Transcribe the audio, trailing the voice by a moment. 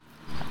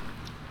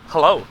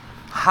Hello.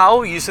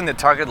 How using the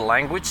target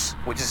language,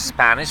 which is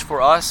Spanish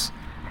for us,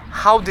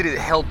 how did it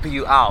help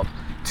you out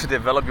to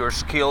develop your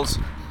skills,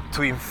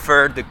 to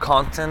infer the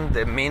content,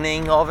 the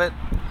meaning of it?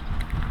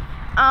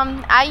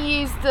 I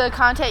use the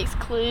context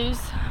clues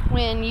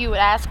when you would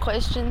ask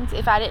questions.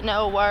 If I didn't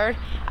know a word,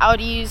 I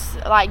would use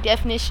like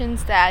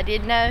definitions that I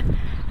did know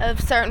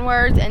of certain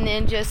words and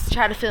then just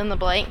try to fill in the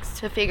blanks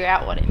to figure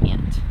out what it meant.